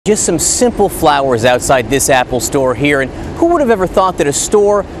Just some simple flowers outside this Apple store here, and who would have ever thought that a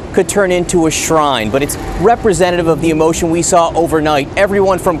store could turn into a shrine? But it's representative of the emotion we saw overnight.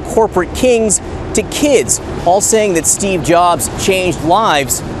 Everyone from corporate kings to kids, all saying that Steve Jobs changed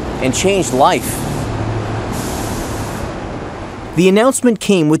lives and changed life. The announcement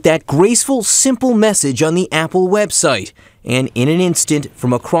came with that graceful, simple message on the Apple website, and in an instant,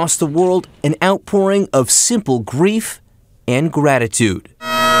 from across the world, an outpouring of simple grief and gratitude.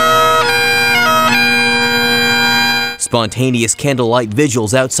 Spontaneous candlelight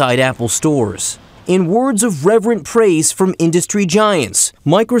vigils outside Apple stores. In words of reverent praise from industry giants,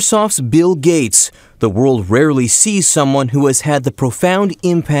 Microsoft's Bill Gates, the world rarely sees someone who has had the profound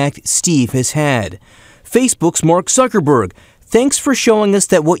impact Steve has had. Facebook's Mark Zuckerberg, thanks for showing us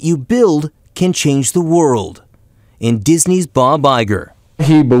that what you build can change the world. And Disney's Bob Iger.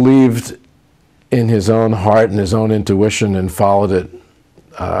 He believed in his own heart and his own intuition and followed it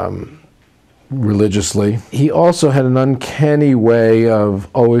religiously. He also had an uncanny way of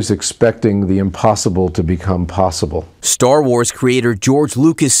always expecting the impossible to become possible. Star Wars creator George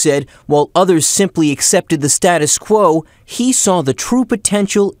Lucas said while others simply accepted the status quo, he saw the true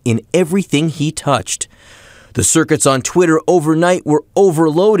potential in everything he touched. The circuits on Twitter overnight were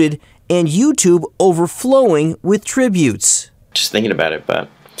overloaded and YouTube overflowing with tributes. Just thinking about it, but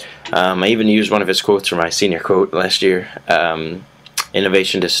I even used one of his quotes for my senior quote last year.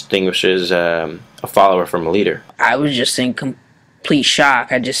 Innovation distinguishes a follower from a leader. I was just in complete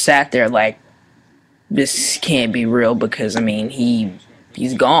shock. I just sat there like, this can't be real because, I mean,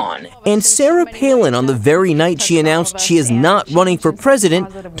 he's gone. And Sarah Palin, on the very night she announced she is not running for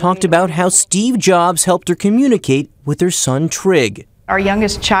president, talked about how Steve Jobs helped her communicate with her son Trig. Our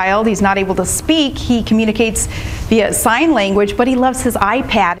youngest child, he's not able to speak. He communicates via sign language, but he loves his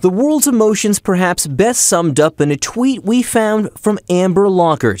iPad. The world's emotions perhaps best summed up in a tweet we found from Amber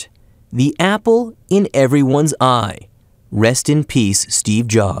Lockhart. The apple in everyone's eye. Rest in peace, Steve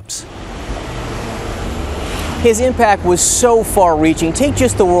Jobs. His impact was so far-reaching. Take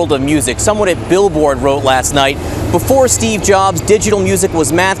just the world of music. Someone at Billboard wrote last night, before Steve Jobs, digital music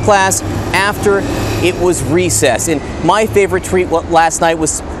was math class. After, it was recess. And my favorite tweet last night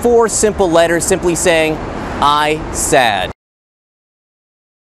was 4 simple letters simply saying, I sad.